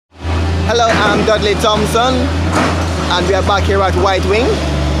Hello, I'm Dudley Thompson, and we are back here at White Wing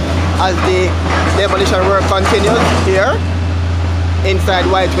as the demolition work continues here inside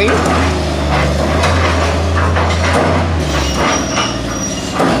White Wing.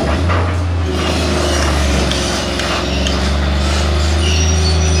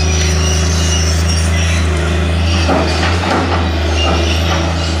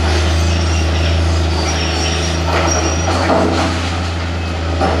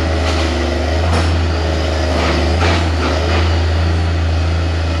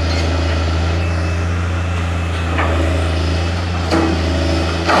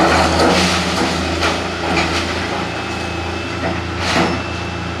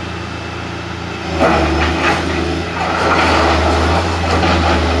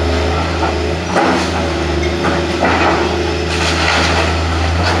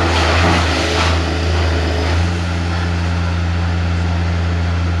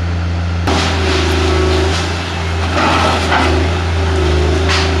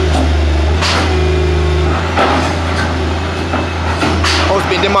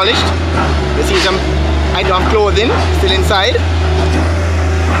 Been demolished. You see some item of clothing still inside.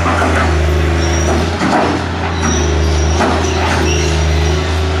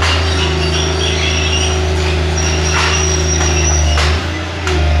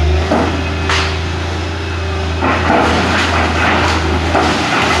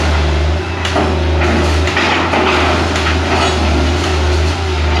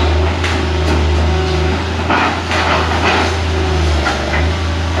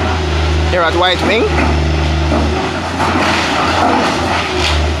 Here at White Wing.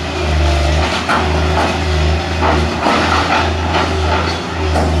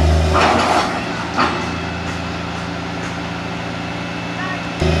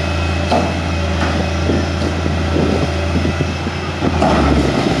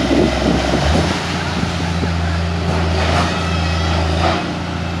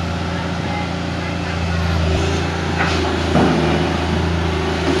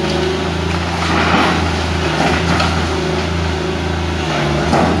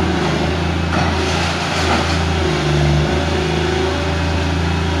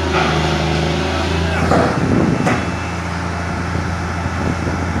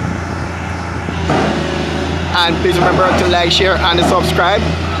 And please remember to like, share and subscribe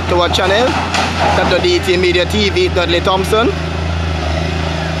to our channel, WDT Media TV, Dudley Thompson.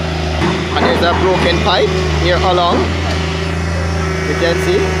 And there's a broken pipe here along. You can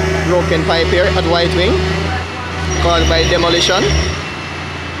see broken pipe here at White Wing caused by demolition.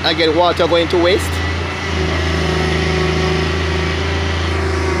 Again, water going to waste.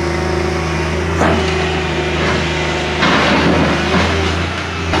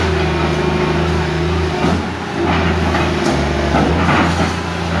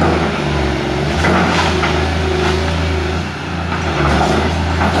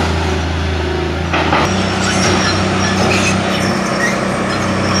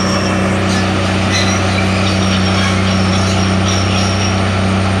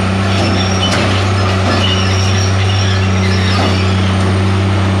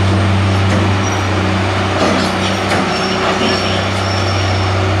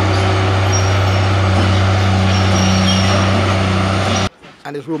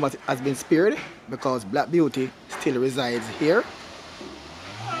 And this room has been spared because Black Beauty still resides here.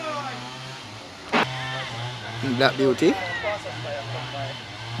 Black Beauty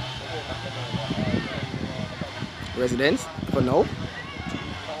residence for now.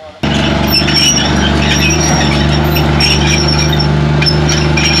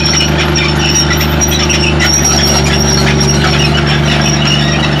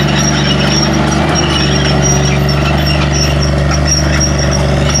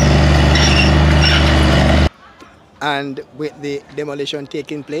 And with the demolition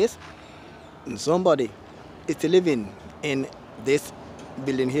taking place, somebody is living in this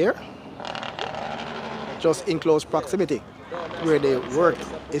building here, just in close proximity where the work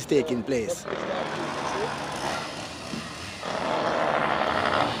is taking place.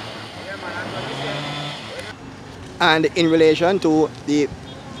 And in relation to the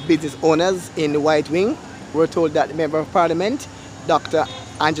business owners in the White Wing, we're told that the Member of Parliament, Dr.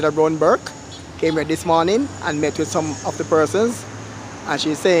 Angela Brown-Burke, came here this morning and met with some of the persons, and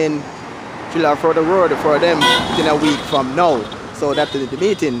she's saying she'll have further word for them within a week from now. So that is the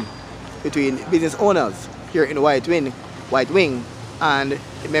meeting between business owners here in White Wing and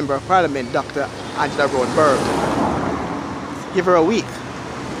the Member of Parliament, Dr. Angela Brown-Burke. Give her a week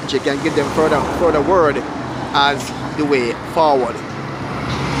and she can give them further word as the way forward.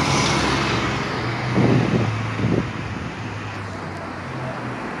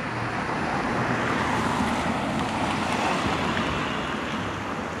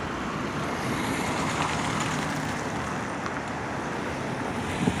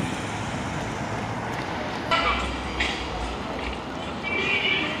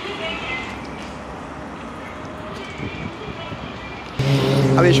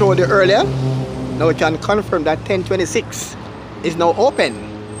 I will show you earlier. Now we can confirm that 1026 is now open.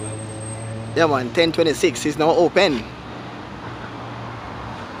 Yeah man, 1026 is now open.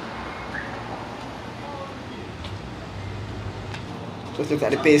 Just look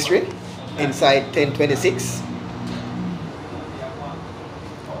at the pastry inside 1026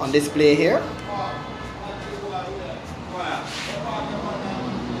 on display here.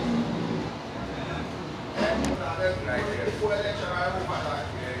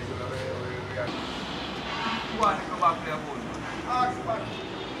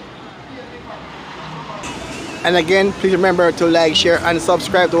 And again, please remember to like, share and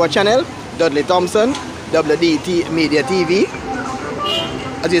subscribe to our channel, Dudley Thompson, WDT Media TV.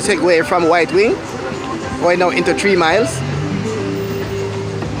 As you segue from White Wing, right now into 3 miles.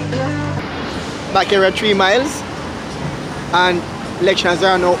 Back here at 3 miles, and elections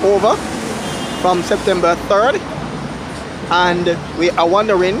are now over from September 3rd, and we are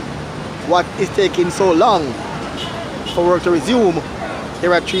wondering what is taking so long for work to resume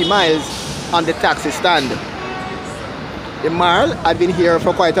here at 3 miles on the taxi stand. The Marl had been here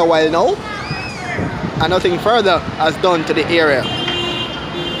for quite a while now, and nothing further has done to the area.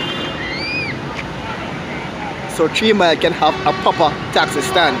 So 3 Mile can have a proper taxi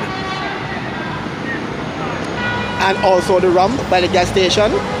stand. And also the ramp by the gas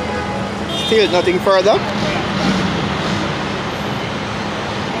station, still nothing further.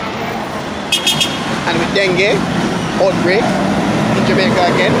 And with dengue outbreak in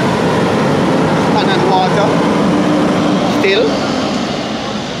Jamaica again, and water still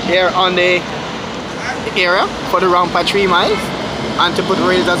here on the area for the ramp at 3 miles, and to put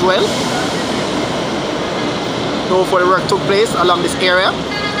rails as well. So for the work took place along this area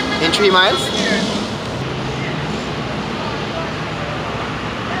in 3 miles.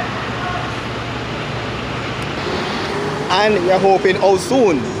 And we are hoping how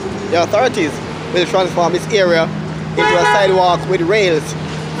soon the authorities will transform this area into a sidewalk with rails,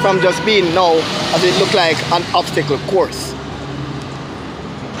 from just being now as it look like an obstacle course.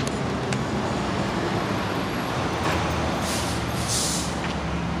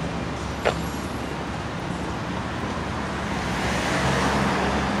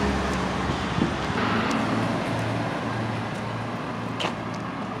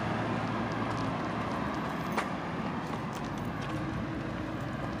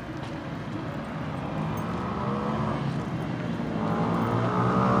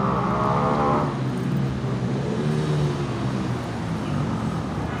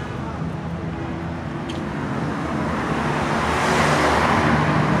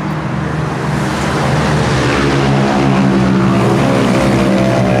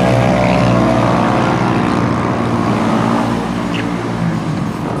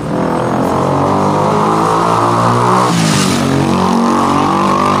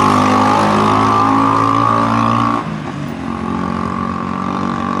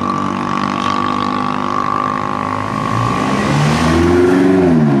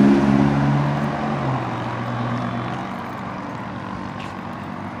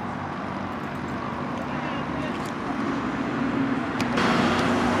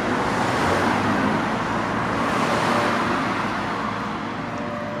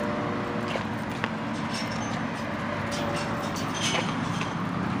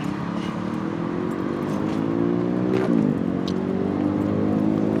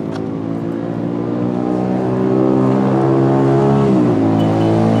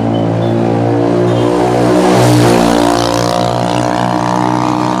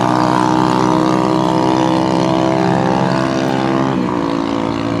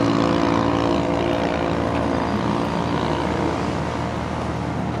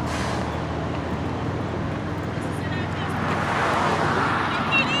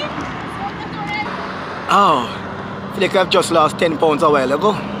 Oh, I feel like I've just lost 10 pounds a while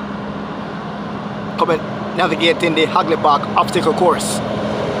ago. Coming, navigating the Hagley Park obstacle course.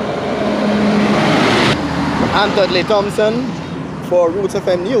 I'm Dudley Thompson for Roots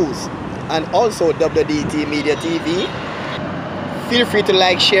FM News and also WDT Media TV. Feel free to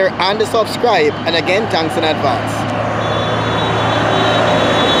like, share and subscribe, and again, thanks in advance.